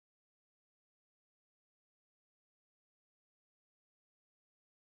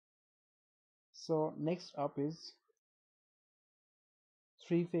So next up is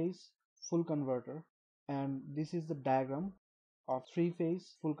three-phase full converter, and this is the diagram of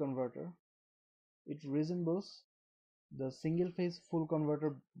three-phase full converter. It resembles the single-phase full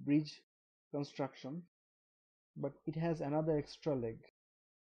converter bridge construction, but it has another extra leg.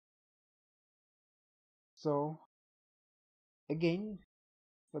 So again,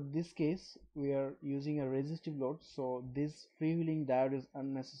 for this case we are using a resistive load, so this freewheeling diode is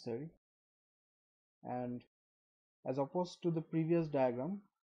unnecessary, and as opposed to the previous diagram,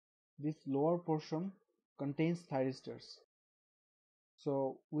 this lower portion contains thyristors.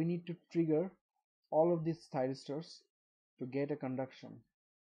 So we need to trigger all of these thyristors to get a conduction.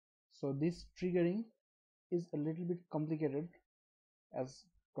 So this triggering is a little bit complicated as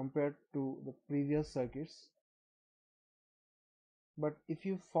compared to the previous circuits, but if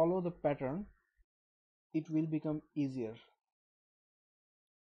you follow the pattern it will become easier.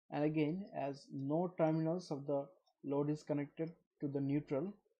 And again, as no terminals of the load is connected to the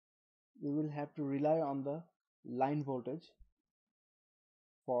neutral, we will have to rely on the line voltage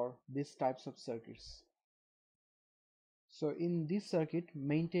for these types of circuits. So in this circuit,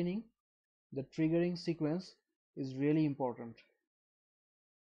 maintaining the triggering sequence is really important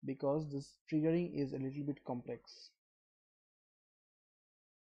because this triggering is a little bit complex.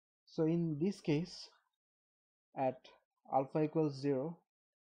 So in this case, at alpha equals 0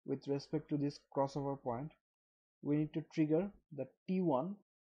 with respect to this crossover point, we need to trigger the T1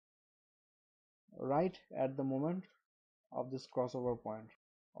 right at the moment of this crossover point,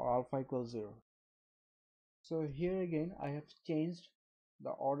 or alpha equals 0. So here again I have changed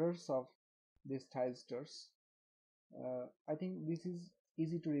the orders of these thyristors. I think this is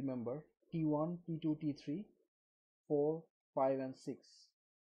easy to remember: T1, T2, T3, 4, 5 and 6,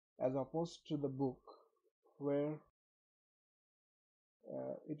 as opposed to the book where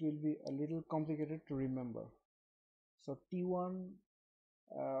it will be a little complicated to remember. So T1,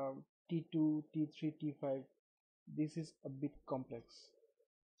 T2, T3, T5, this is a bit complex.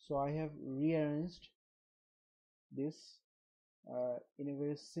 So I have rearranged this in a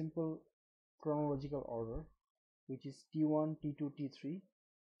very simple chronological order, which is T1, T2, T3,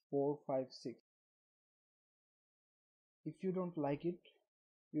 4, 5, 6. If you don't like it,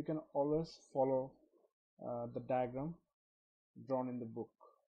 you can always follow the diagram drawn in the book,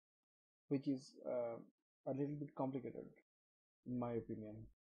 which is a little bit complicated in my opinion.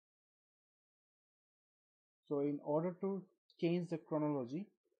 So in order to change the chronology,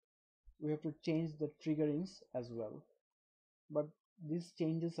 we have to change the triggerings as well, but these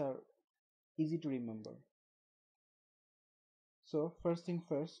changes are easy to remember. So first thing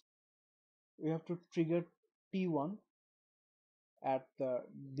first, we have to trigger T1 at the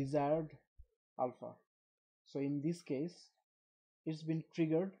desired alpha. So in this case, it's been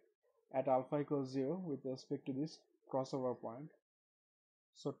triggered at alpha equals 0 with respect to this crossover point.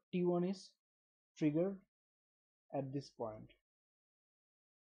 So T1 is triggered at this point.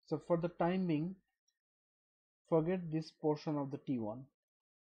 So for the time being, forget this portion of the T1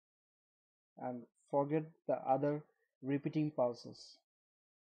 and forget the other repeating pulses.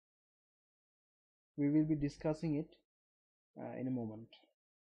 We will be discussing it in a moment.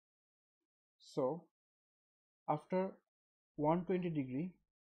 So after 120 degree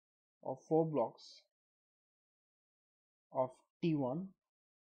of 4 blocks of T1,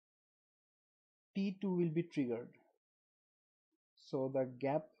 T2 will be triggered. So the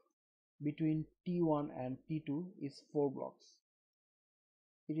gap between T1 and T2 is 4 blocks.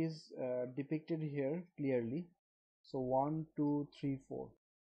 It is depicted here clearly. So 1, 2, 3, 4.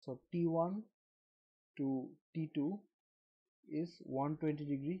 So T1 to T2 is 120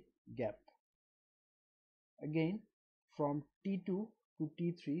 degree gap. Again, from T2 to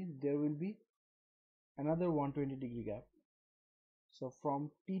T3 there will be another 120 degree gap. So from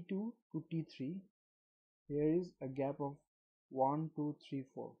T2 to T3 here is a gap of 1, 2, 3,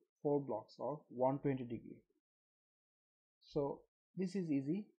 4, 4 blocks of 120 degree. So this is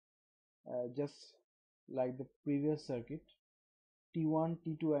easy, just like the previous circuit. T1,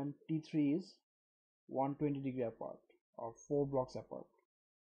 T2 and T3 is 120 degree apart, or 4 blocks apart.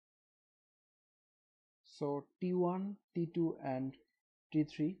 So T1, T2 and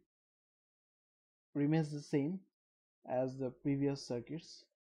T3 remains the same as the previous circuits.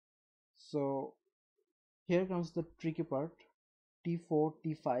 So here comes the tricky part: T4,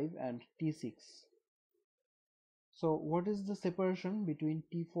 T5 and T6. So what is the separation between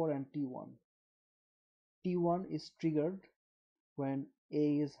T4 and T1? T1 is triggered when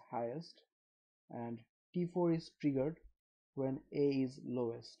A is highest and T4 is triggered when A is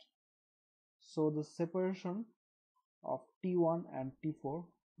lowest. So the separation of T1 and T4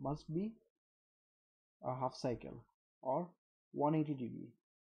 must be a half cycle or 180 degree.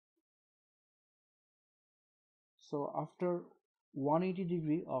 So after 180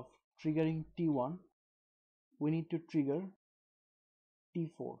 degree of triggering T1, we need to trigger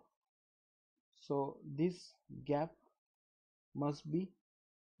T4. So this gap must be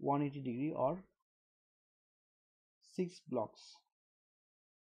 180 degree or 6 blocks.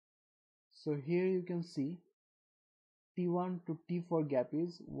 So here you can see T1 to T4 gap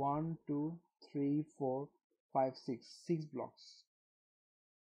is 1, 2, 3, 4, 5, 6 blocks.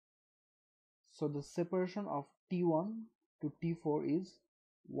 So the separation of T1 to T4 is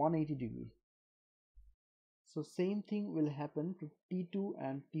 180 degree. So same thing will happen to T2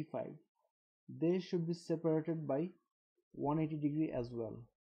 and T5. They should be separated by 180 degree as well.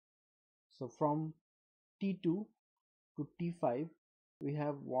 So from T2 to T5 we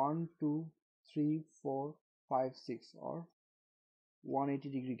have 1, 2, 3, 4, 5, 6 or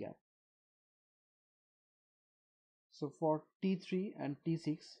 180 degree gap. So for T3 and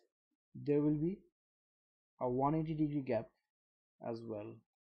T6 there will be a 180 degree gap as well.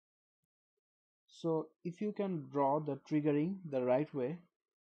 So if you can draw the triggering the right way,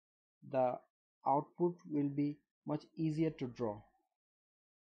 the output will be much easier to draw.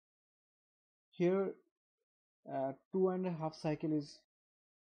 Here 2.5 cycle is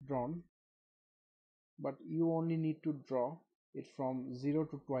drawn, but you only need to draw it from 0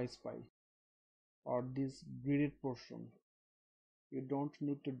 to twice pi or this gridded portion. You don't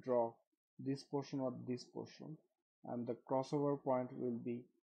need to draw this portion or this portion, and the crossover point will be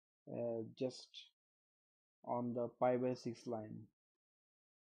just on the pi by 6 line.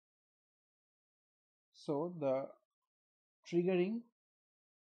 So the triggering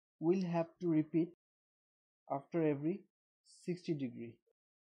will have to repeat after every 60 degree,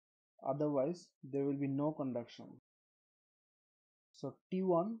 otherwise there will be no conduction. So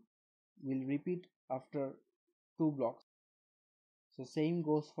T1 will repeat after 2 blocks. So same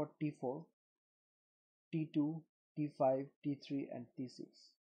goes for T4, T2, T5, T3 and T6.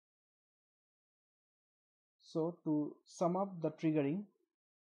 So to sum up the triggering,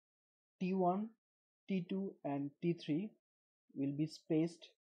 T1, T2 and T3 will be spaced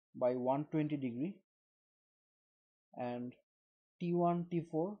by 120 degree, and T1,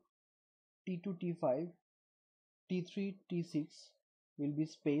 T4, T2, T5, T3, T6 will be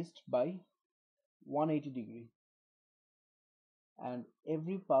spaced by 180 degree, and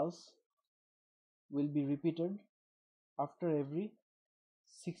every pulse will be repeated after every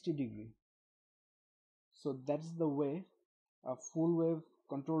 60 degree. So that's the way a full wave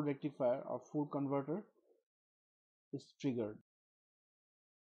control rectifier or full converter is triggered.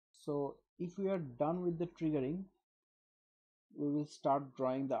 So if we are done with the triggering, we will start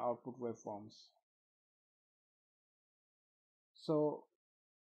drawing the output waveforms. So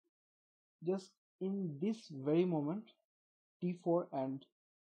just in this very moment T4 and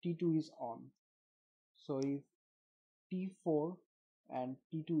T2 is on. So if T4 and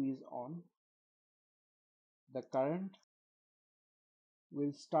T2 is on, the current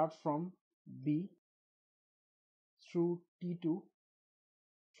will start from B through T2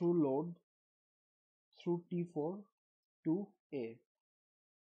 through load through T4 to A.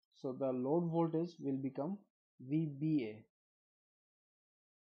 So the load voltage will become VBA.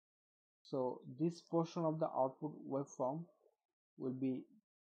 So this portion of the output waveform will be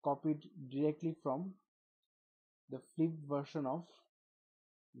copied directly from the flipped version of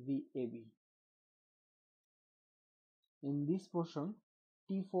VAB. In this portion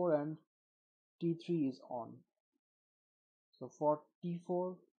T4 and T3 is on. So for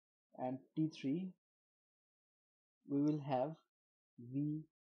T4 and T3 we will have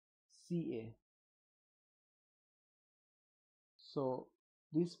VCA. So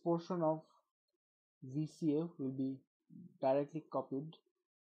this portion of VCA will be directly copied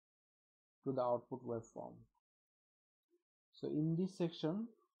to the output waveform. So in this section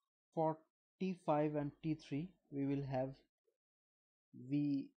for T5 and T3 we will have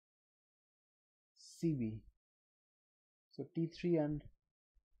VCB. So T3 and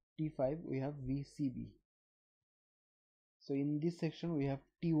T5 we have VCB. So in this section we have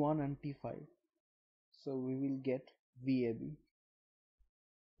T1 and T5, so we will get VAB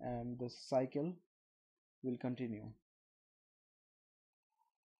and the cycle will continue.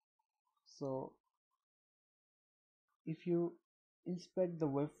 So if you inspect the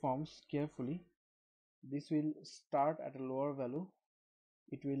waveforms carefully, this will start at a lower value,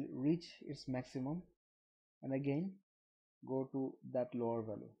 it will reach its maximum and again go to that lower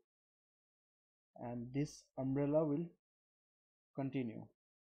value, and this umbrella will continue.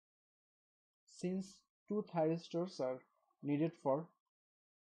 Since two thyristors are needed for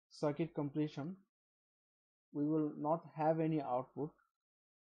circuit completion, we will not have any output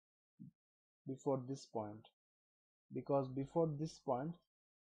before this point, because before this point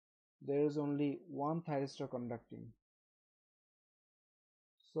there is only one thyristor conducting.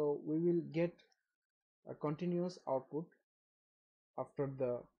 So we will get a continuous output after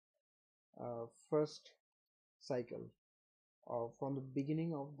the first cycle, or from the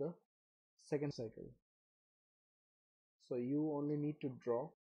beginning of the second cycle. So you only need to draw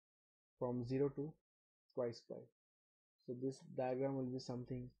from 0 to twice pi. So this diagram will be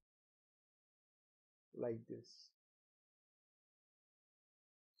something like this.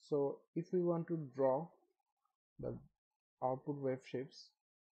 So if we want to draw the output wave shapes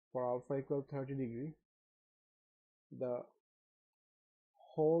for alpha equal 30 degree, the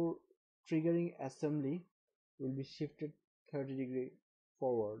whole triggering assembly will be shifted 30 degree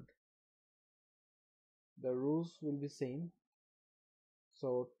forward. The rules will be same.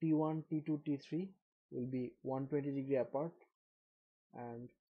 So T1, T2, T3 will be 120 degree apart, and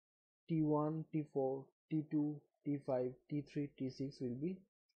T1, T4, T2, T5, T3, T6 will be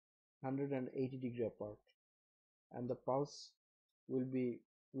 180 degree apart, and the pulse will be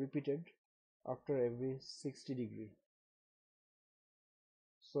repeated after every 60 degree.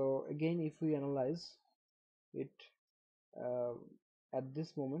 So again, if we analyze it, uh, at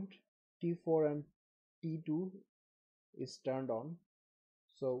this moment T4 and T2 is turned on,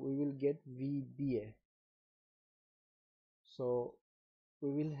 so we will get VBA. So we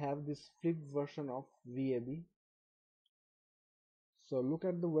will have this flipped version of VAB. So look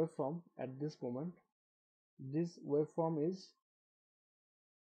at the waveform at this moment. This waveform is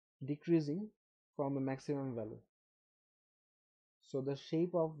decreasing from the maximum value. So the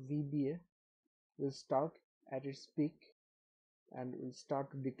shape of VBA will start at its peak and will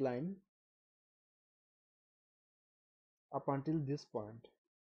start to decline up until this point.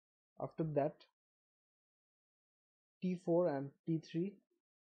 After that, T4 and T3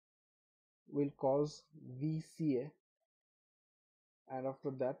 will cause VCA, and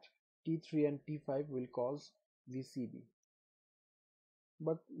after that T3 and T5 will cause VCB.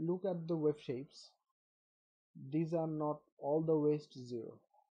 But look at the wave shapes. These are not all the ways to 0,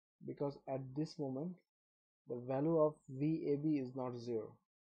 because at this moment the value of VAB is not 0.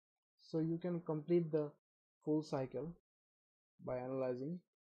 So you can complete the full cycle by analyzing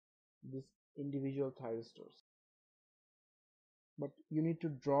these individual thyristors. But you need to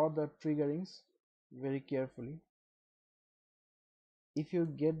draw the triggerings very carefully. If you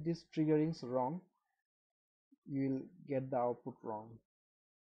get these triggerings wrong, you will get the output wrong.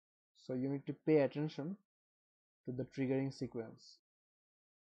 So you need to pay attention to the triggering sequence.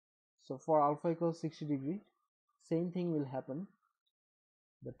 So for alpha equals 60 degree, same thing will happen.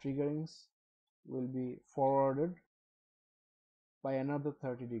 The triggerings will be forwarded by another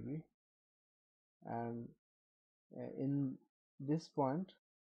 30 degree, and in this point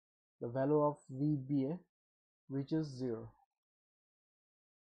the value of VBA reaches 0.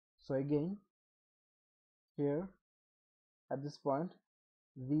 So again, here at this point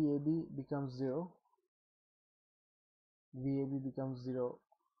VAB becomes 0, VAB becomes 0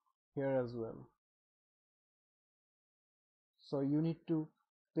 here as well. So you need to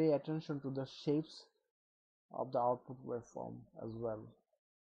pay attention to the shapes of the output waveform as well.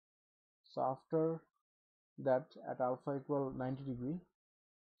 So after that, at alpha equal 90 degree,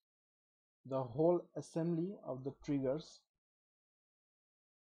 the whole assembly of the triggers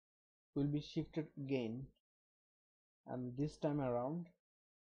will be shifted again, and this time around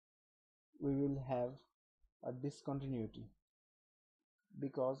we will have a discontinuity,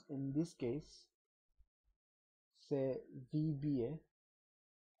 because in this case, say VBA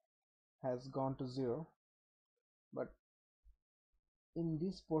has gone to 0, but in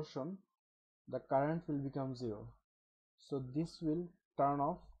this portion the current will become 0, so this will turn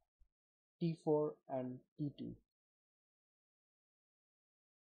off T4 and T2.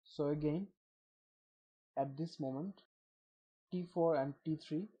 So again, at this moment T4 and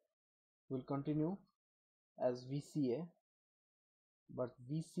T3 will continue as VCA, but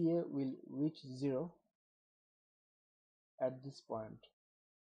VCA will reach 0 at this point.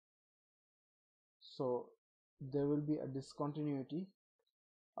 So there will be a discontinuity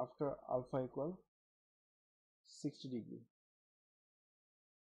after alpha equal 60 degree.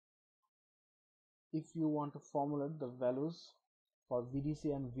 If you want to formulate the values for VDC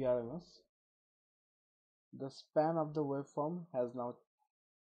and VRMS, the span of the waveform has now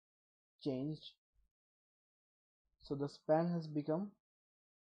changed. So the span has become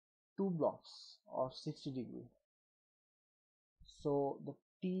 2 blocks or 60 degree. So the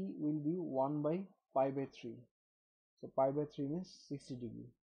T will be 1 by pi by 3. So pi by 3 means 60 degree.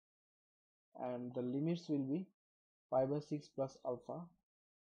 and the limits will be pi by 6 plus alpha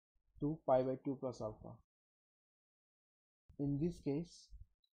to pi by 2 plus alpha. In this case,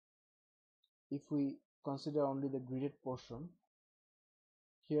 if we consider only the gridded portion,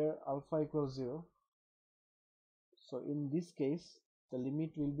 here alpha equals 0, so in this case the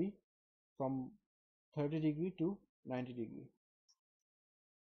limit will be from 30 degree to 90 degree.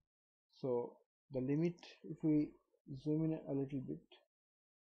 So the limit, if we zoom in a little bit,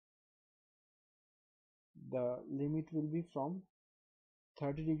 the limit will be from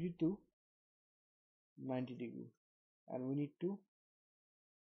 30 degree to 90 degree, and we need to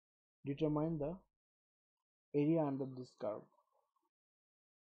determine the area under this curve.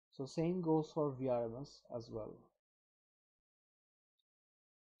 So same goes for VRMS as well.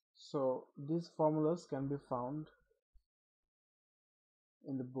 So these formulas can be found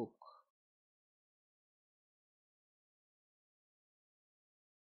in the book.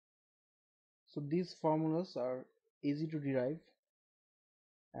 So these formulas are easy to derive,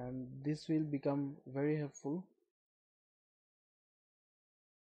 and this will become very helpful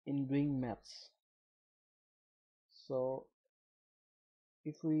in doing maths. So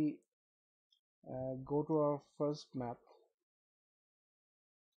if we go to our first math,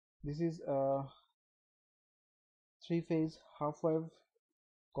 this is a 3-phase half-wave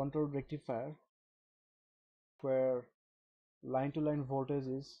controlled rectifier where line-to-line voltage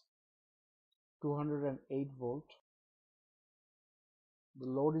is 208 volt. The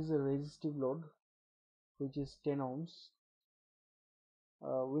load is a resistive load which is 10 ohms.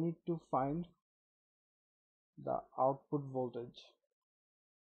 We need to find the output voltage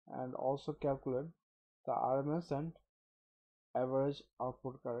and also calculate the RMS and average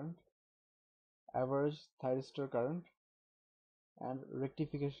output current, average thyristor current, and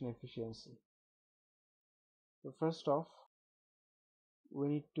rectification efficiency. So first off, we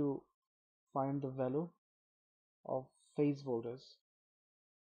need to find the value of phase voltage.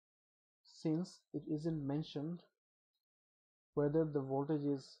 Since it isn't mentioned whether the voltage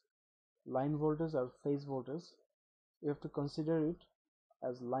is line voltage or phase voltage, we have to consider it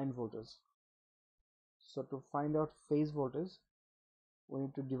as line voltage. So to find out phase voltage, we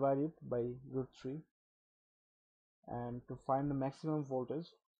need to divide it by √3, and to find the maximum voltage,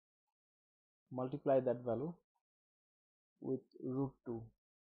 multiply that value with √2.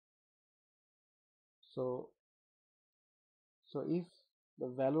 So if the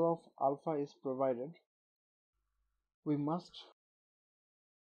value of alpha is provided, we must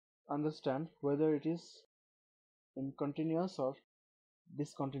understand whether it is in continuous or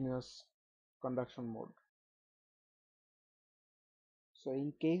discontinuous conduction mode. So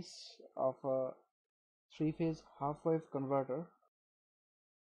in case of a 3-phase half-wave converter,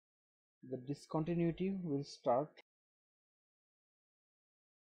 the discontinuity will start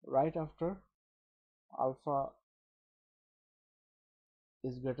right after alpha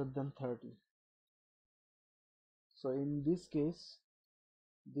is greater than 30. So in this case,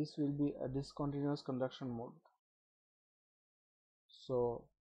 this will be a discontinuous conduction mode. So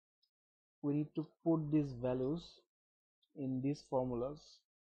we need to put these values in these formulas,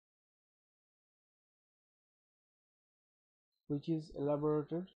 which is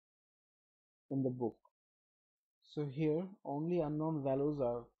elaborated in the book. So here only unknown values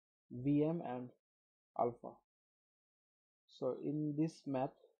are Vm and alpha. So in this math,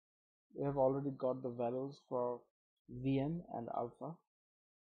 we have already got the values for Vm and alpha.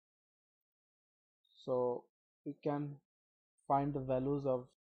 So we can find the values of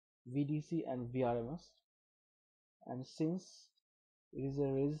VDC and VRMS, and since it is a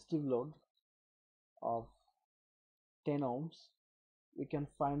resistive load of 10 ohms, we can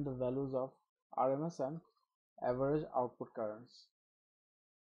find the values of RMS and average output currents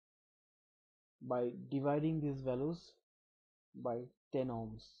by dividing these values by 10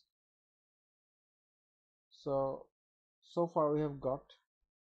 ohms. So far we have got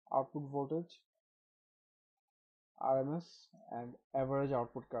output voltage, RMS, and average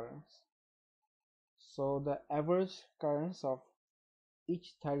output currents. So the average currents of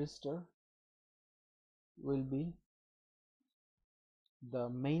each thyristor will be the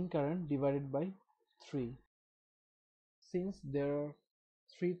main current divided by 3. Since there are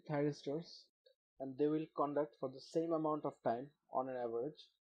 3 thyristors and they will conduct for the same amount of time on an average,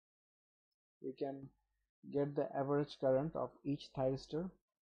 we can get the average current of each thyristor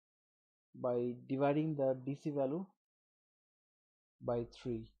by dividing the DC value by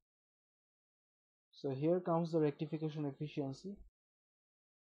 3. So here comes the rectification efficiency,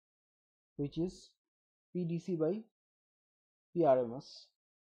 which is PDC by PRMS,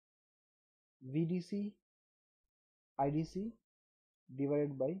 VDC IDC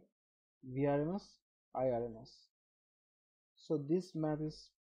divided by VRMS, IRMS. So this math is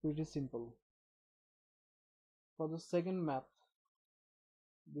pretty simple. For the second math,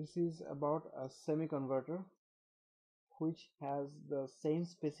 this is about a semi-converter which has the same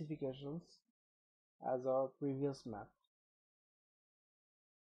specifications as our previous math.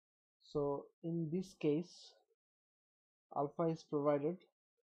 So in this case, alpha is provided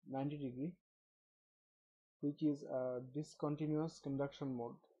 90°, which is a discontinuous conduction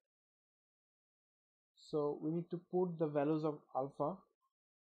mode. So we need to put the values of alpha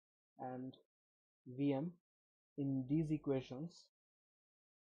and Vm in these equations,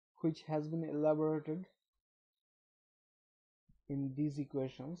 which has been elaborated in these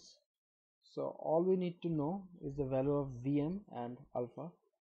equations. So all we need to know is the value of Vm and alpha,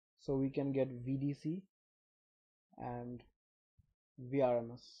 so we can get VDC and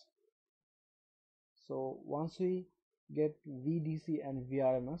VRMS. So once we get VDC and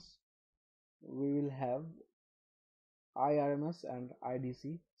VRMS, we will have IRMS and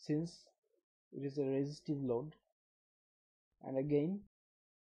IDC, since it is a resistive load. And again,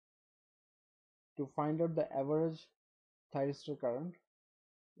 to find out the average thyristor current,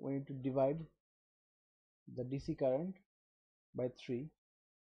 we need to divide the DC current by 3.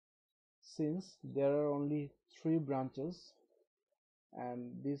 Since there are only 3 branches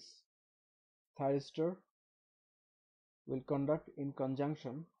and this thyristor will conduct in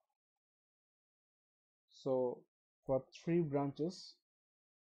conjunction, so for 3 branches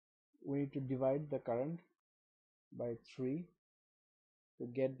we need to divide the current by 3 to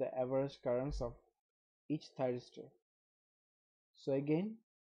get the average currents of each thyristor. So again,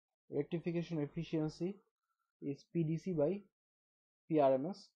 rectification efficiency is PDC by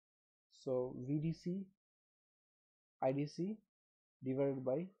PRMS, so VDC IDC divided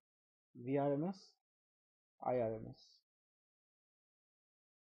by VRMS IRMS.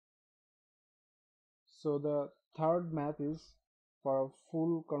 So the third math is for a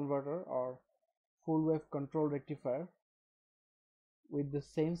full converter or full wave control rectifier with the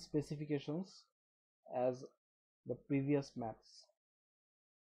same specifications as the previous maths.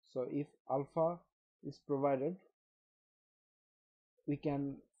 So if alpha is provided, we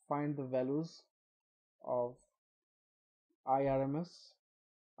can find the values of IRMS,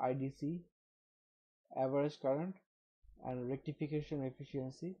 IDC, average current and rectification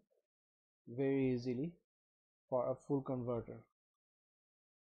efficiency very easily for a full converter.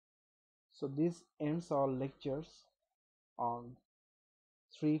 So this ends our lectures on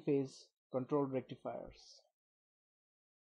 3-phase control rectifiers.